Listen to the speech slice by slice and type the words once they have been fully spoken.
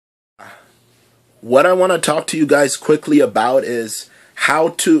What I want to talk to you guys quickly about is how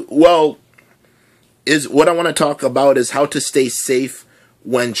to, well, is what I want to talk about is how to stay safe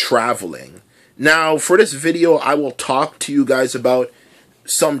when traveling. Now, for this video, I will talk to you guys about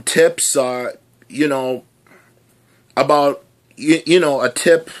some tips, you know, about, a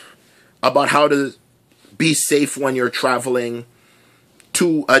tip about how to be safe when you're traveling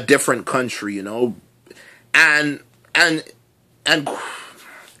to a different country, and, and, and,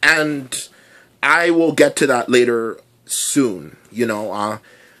 and I will get to that later soon,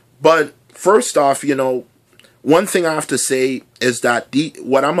 but first off, one thing I have to say is that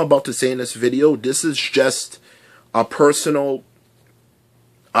what I'm about to say in this video, this is just a personal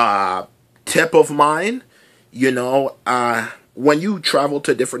tip of mine. When you travel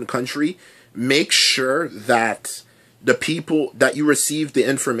to a different country, make sure that the people that you receive the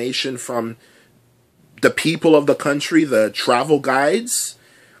information from, the people of the country, the travel guides,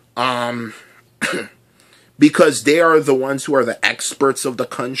 because they are the ones who are the experts of the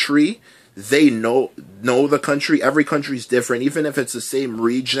country. They know the country. Every country is different, even if it's the same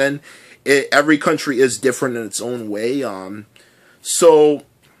region. Every country is different in its own way. So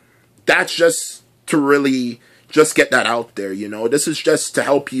that's just to really just get that out there. This is just to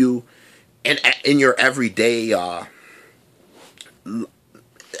help you in your everyday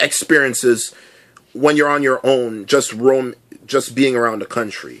experiences when you're on your own, just being around the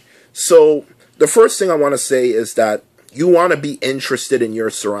country. So the first thing I want to say is that you want to be interested in your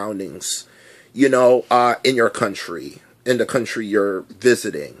surroundings, in your country, in the country you're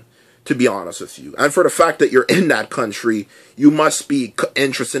visiting, to be honest with you. And for the fact that you're in that country, you must be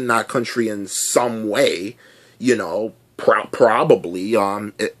interested in that country in some way, probably.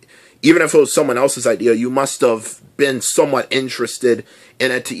 Even if it was someone else's idea, you must have been somewhat interested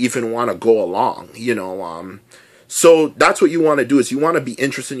in it to even want to go along, So that's what you want to do, is you want to be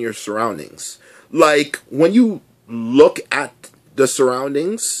interested in your surroundings. Like, when you look at the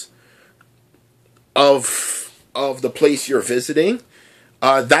surroundings of the place you're visiting,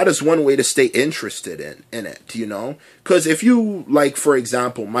 that is one way to stay interested in it, Because if you, like, for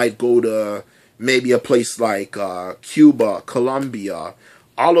example, might go to maybe a place like Cuba, Colombia,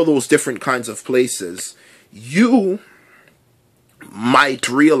 all of those different kinds of places, you might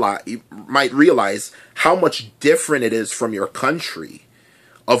realize how much different it is from your country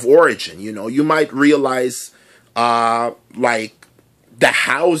of origin. You might realize like the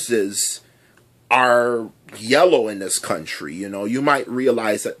houses are yellow in this country. You might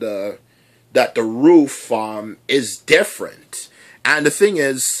realize that the roof is different. And the thing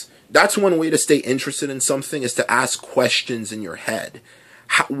is, that's one way to stay interested in something, is to ask questions in your head.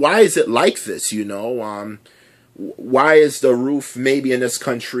 Why is it like this? Why is the roof maybe in this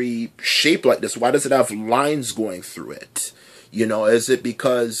country shaped like this? Why does it have lines going through it? Is it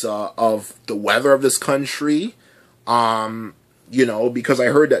because of the weather of this country? Because I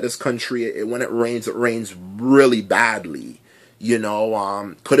heard that this country, when it rains really badly.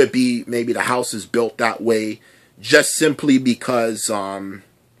 Could it be maybe the house is built that way just simply because,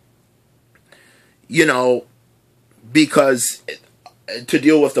 because to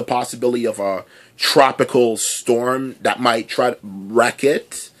deal with the possibility of a tropical storm that might try to wreck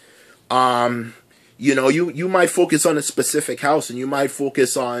it? You might focus on a specific house, and you might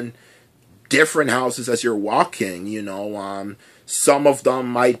focus on different houses as you're walking. Some of them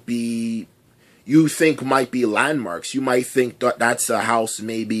might be, you think might be landmarks. You might think that that's a house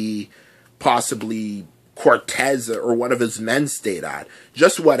maybe possibly Cortez or one of his men stayed at.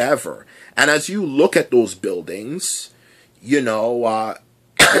 Just whatever. And as you look at those buildings,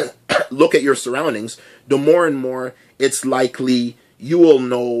 look at your surroundings, the more and more it's likely you will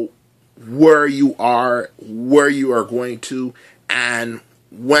know where you are going to, and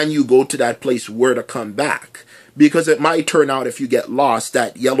when you go to that place, where to come back. Because it might turn out, if you get lost,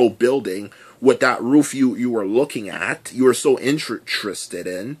 that yellow building with that roof you were looking at, you were so interested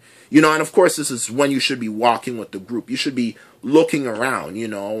in, and of course this is when you should be walking with the group. You should be looking around,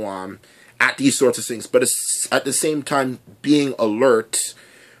 at these sorts of things, but it's at the same time being alert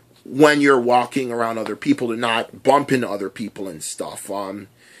when you're walking around other people to not bump into other people and stuff. And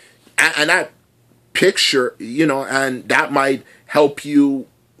that picture, and that might help you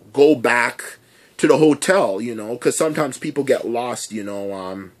go back to the hotel, because sometimes people get lost,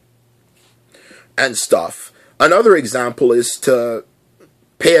 and stuff. Another example is to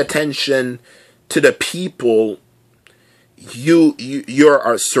pay attention to the people you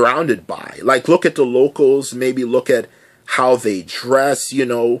are surrounded by. Like, look at the locals, maybe look at how they dress,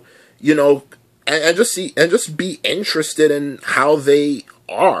 and just be interested in how they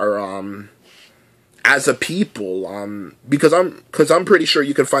are, as a people, because I'm pretty sure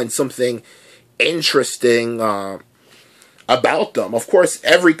you can find something interesting about them. Of course,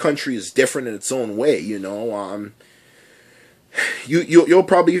 every country is different in its own way, you know. You'll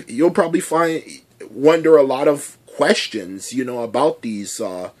probably wonder a lot of questions, you know, about these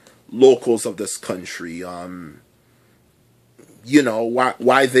locals of this country. You know,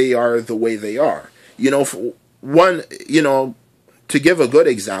 why they are the way they are. You know, for one, you know, to give a good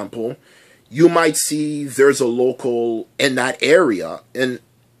example, you might see there's a local in that area and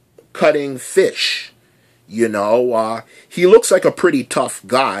cutting fish. You know, he looks like a pretty tough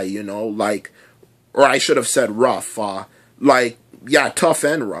guy, you know, like, or I should have said rough, like, yeah, tough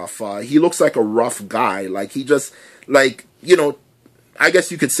and rough. He looks like a rough guy. Like, he just, like, you know, I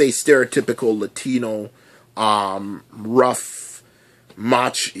guess you could say stereotypical Latino, rough,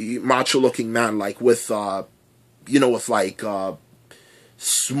 macho looking man, like with, you know, with like,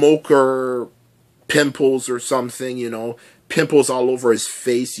 smoker pimples or something, you know, pimples all over his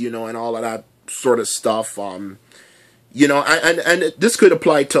face, you know, and all of that sort of stuff. You know, and this could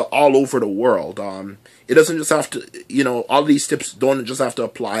apply to all over the world. It doesn't just have to, you know, all these tips don't just have to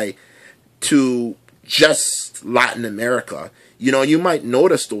apply to just Latin America. You know, you might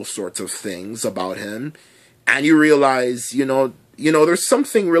notice those sorts of things about him, and you realize, you know, there's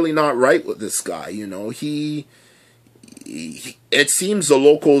something really not right with this guy. You know, it seems the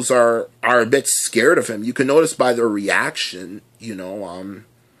locals are a bit scared of him. You can notice by their reaction, you know,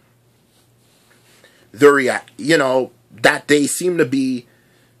 you know, that they seem to be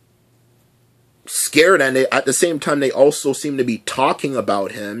scared, and at the same time they also seem to be talking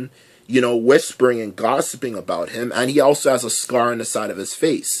about him, you know, whispering and gossiping about him, and he also has a scar on the side of his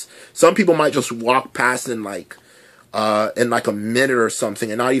face. Some people might just walk past in like a minute or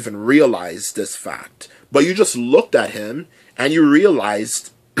something and not even realize this fact. But you just looked at him and you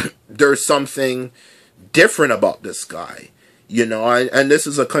realized there's something different about this guy. You know, and this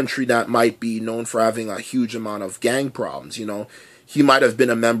is a country that might be known for having a huge amount of gang problems. You know, he might have been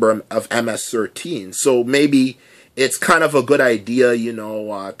a member of MS-13. So maybe it's kind of a good idea, you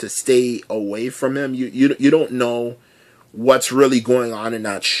know, to stay away from him. You don't know what's really going on in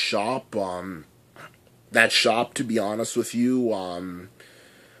that shop. To be honest with you,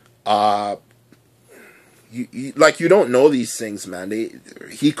 like, you don't know these things, man.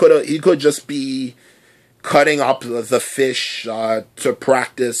 He could just be cutting up the fish to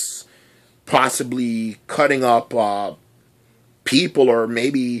practice, possibly cutting up people, or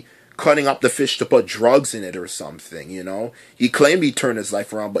maybe cutting up the fish to put drugs in it or something, you know. He claimed he turned his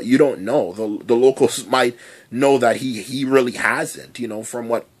life around, but you don't know. The locals might know that he really hasn't, you know, from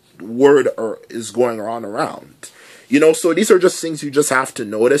what word is going around. You know, so these are just things you just have to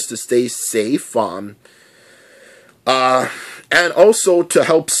notice to stay safe. And also to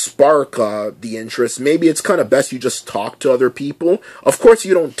help spark the interest, maybe it's kind of best you just talk to other people. Of course,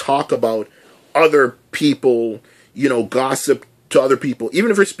 you don't talk about other people, you know, gossip to other people.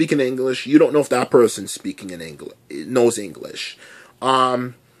 Even if you're speaking English, you don't know if that person's speaking in English, knows English.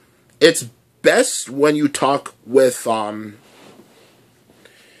 It's best when you talk with other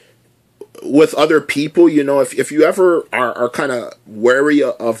people. You know, if you ever are kind of wary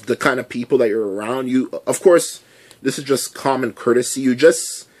of the kind of people that you're around, of course, this is just common courtesy. You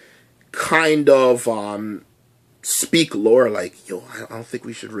just kind of speak lower, like, yo, I don't think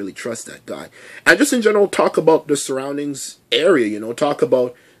we should really trust that guy. And just in general, talk about the surroundings area, you know, talk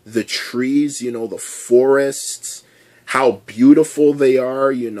about the trees, you know, the forests, how beautiful they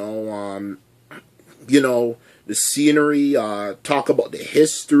are, you know, the scenery, talk about the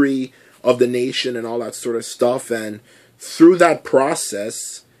history of the nation and all that sort of stuff. And through that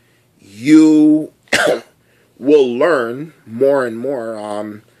process, you will learn more and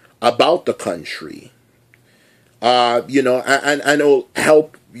more about the country. You know, and it'll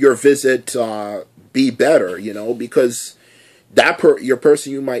help your visit be better, you know, because your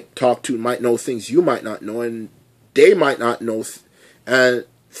person you might talk to might know things you might not know, and they might not know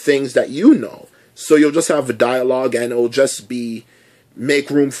things that you know. So you'll just have a dialogue, and it'll just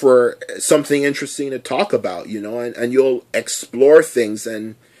make room for something interesting to talk about, you know, and you'll explore things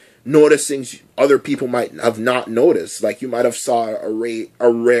and notice things other people might have not noticed. Like, you might have saw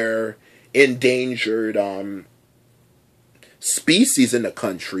a rare endangered species in the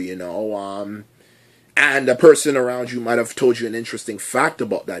country, you know, and a person around you might have told you an interesting fact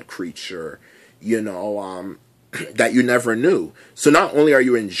about that creature, you know, that you never knew. So not only are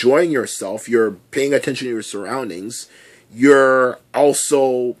you enjoying yourself, you're paying attention to your surroundings, you're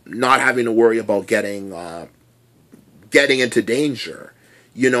also not having to worry about getting into danger,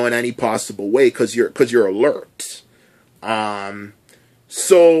 you know, in any possible way, because you're alert.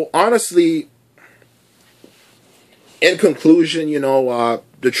 So honestly, in conclusion, you know,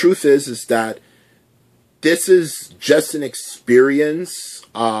 the truth is that this is just an experience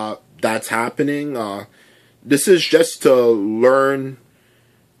that's happening. This is just to learn.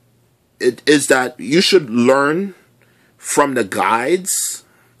 It is that you should learn from the guides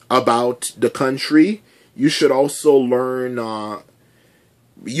about the country. You should also learn,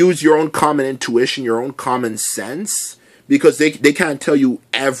 use your own common intuition, your own common sense, because they can't tell you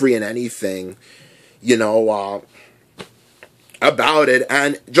every and anything, you know, about it.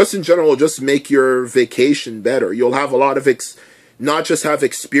 And just in general, just make your vacation better. You'll have a lot of not just have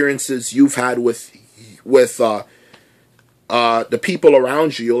experiences you've had with the people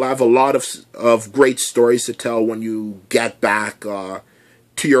around you. You'll have a lot of great stories to tell when you get back to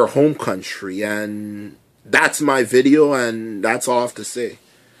your home country. And that's my video, and that's all I have to say.